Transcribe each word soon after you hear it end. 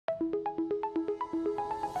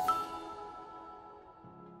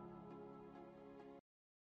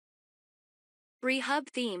Rehub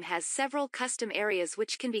theme has several custom areas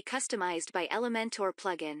which can be customized by Elementor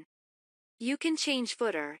plugin. You can change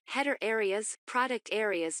footer, header areas, product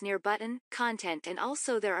areas near button, content, and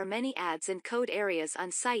also there are many ads and code areas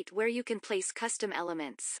on site where you can place custom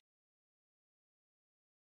elements.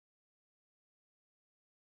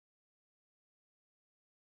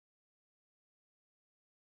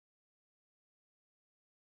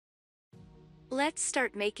 Let's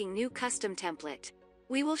start making new custom template.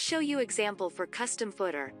 We will show you example for custom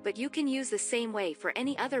footer, but you can use the same way for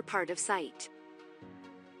any other part of site.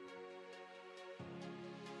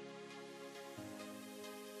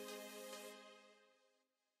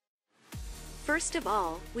 First of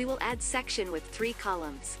all, we will add section with 3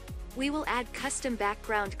 columns. We will add custom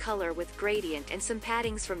background color with gradient and some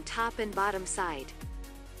paddings from top and bottom side.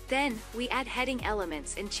 Then, we add heading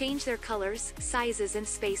elements and change their colors, sizes and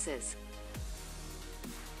spaces.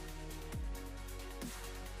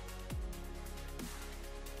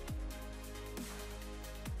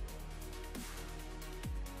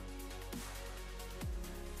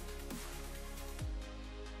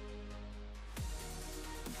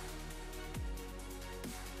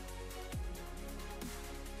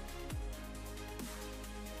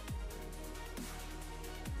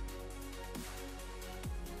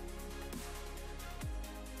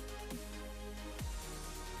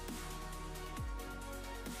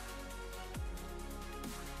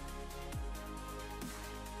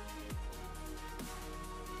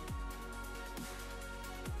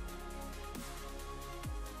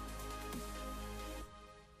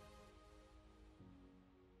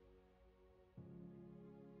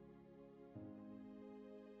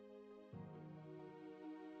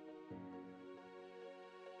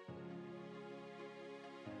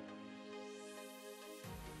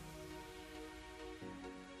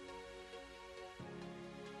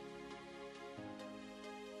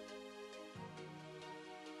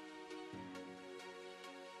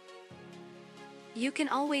 You can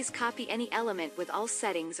always copy any element with all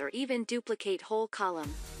settings or even duplicate whole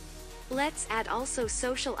column. Let's add also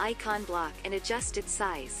social icon block and adjust its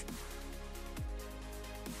size.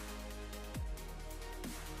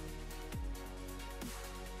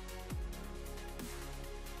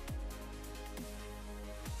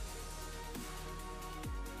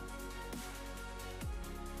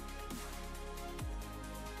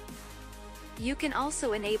 You can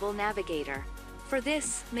also enable Navigator. For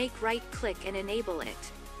this, make right-click and enable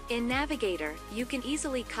it. In Navigator, you can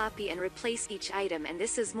easily copy and replace each item, and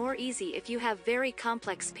this is more easy if you have very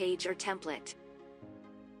complex page or template.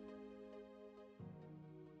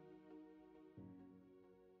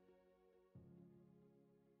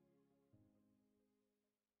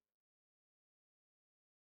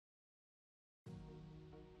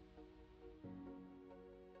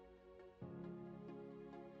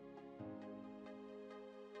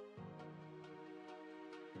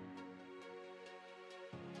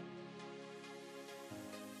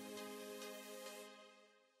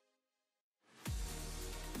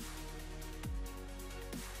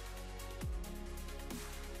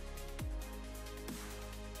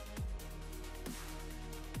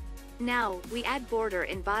 Now, we add border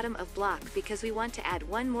in bottom of block because we want to add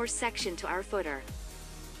one more section to our footer.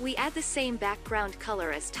 We add the same background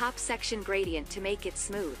color as top section gradient to make it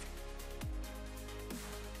smooth.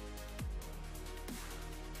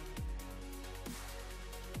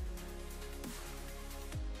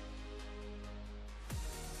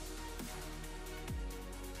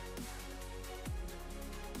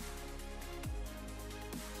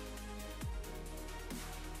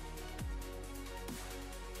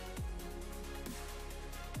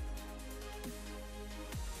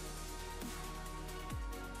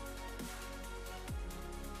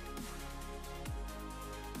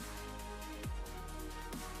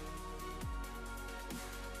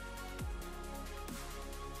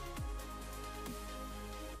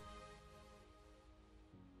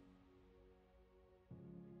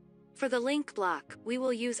 For the link block, we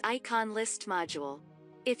will use icon list module.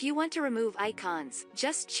 If you want to remove icons,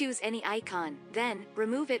 just choose any icon, then,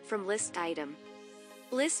 remove it from list item.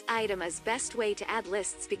 List item is best way to add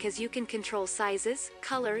lists because you can control sizes,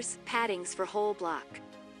 colors, paddings for whole block.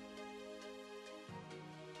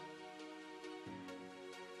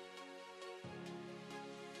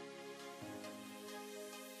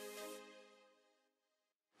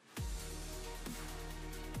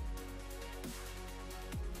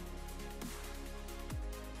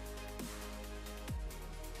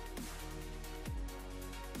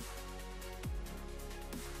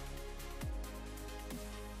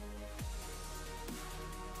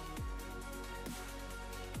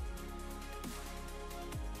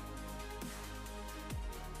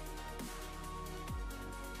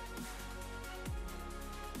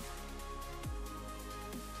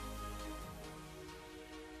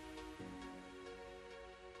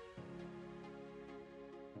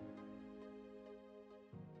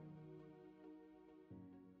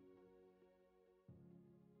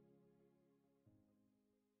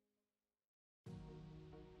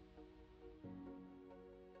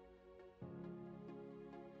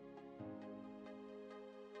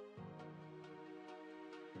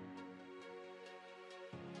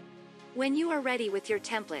 When you are ready with your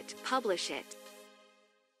template, publish it.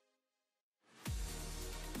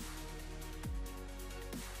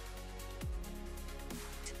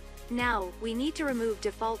 Now, we need to remove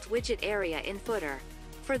default widget area in footer.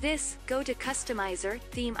 For this, go to Customizer,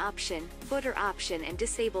 Theme option, Footer option and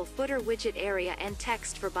disable footer widget area and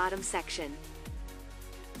text for bottom section.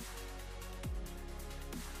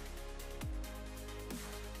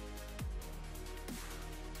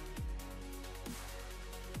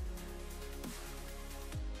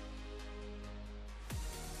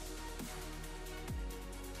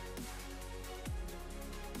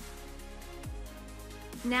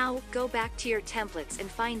 Now, go back to your templates and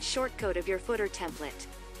find shortcode of your footer template.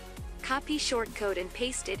 Copy shortcode and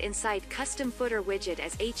paste it inside custom footer widget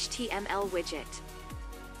as HTML widget.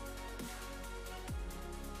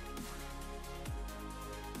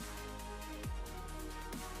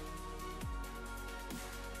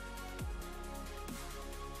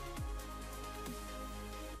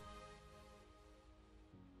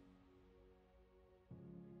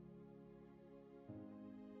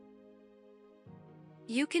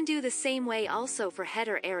 You can do the same way also for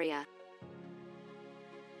header area.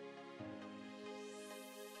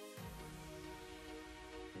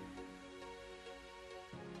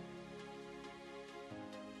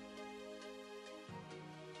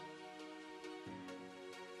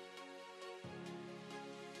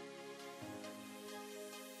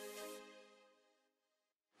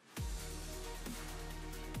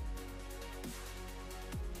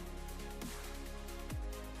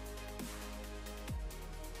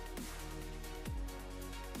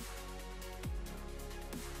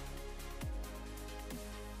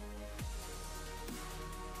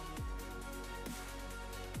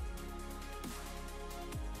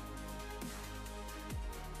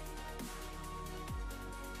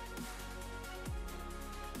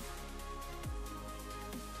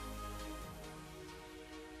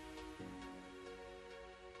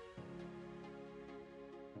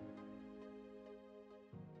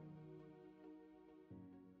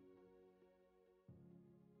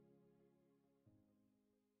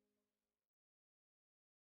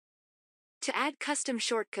 To add custom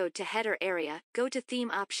shortcode to header area, go to Theme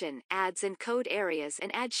option, Ads and Code Areas and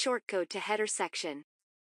add shortcode to header section.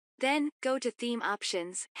 Then, go to Theme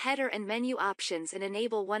options, Header and Menu options and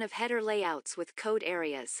enable one of header layouts with code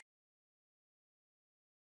areas.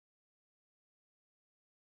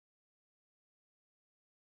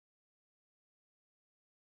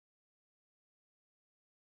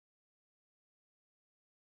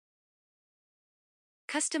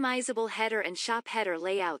 Customizable header and shop header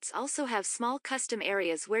layouts also have small custom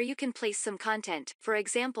areas where you can place some content, for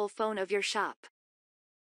example phone of your shop.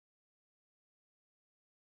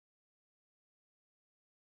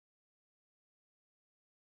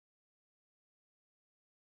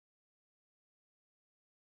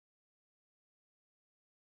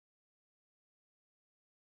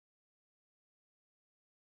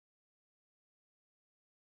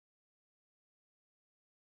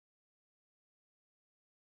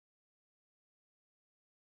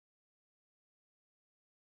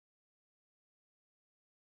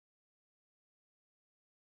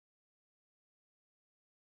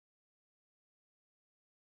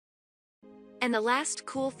 And the last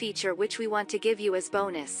cool feature which we want to give you as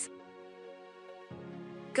bonus.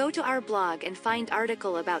 Go to our blog and find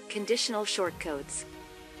article about conditional shortcodes.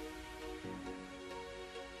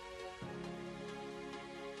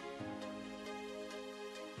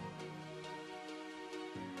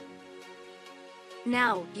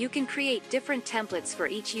 Now, you can create different templates for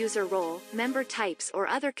each user role, member types or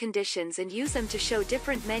other conditions and use them to show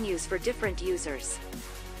different menus for different users.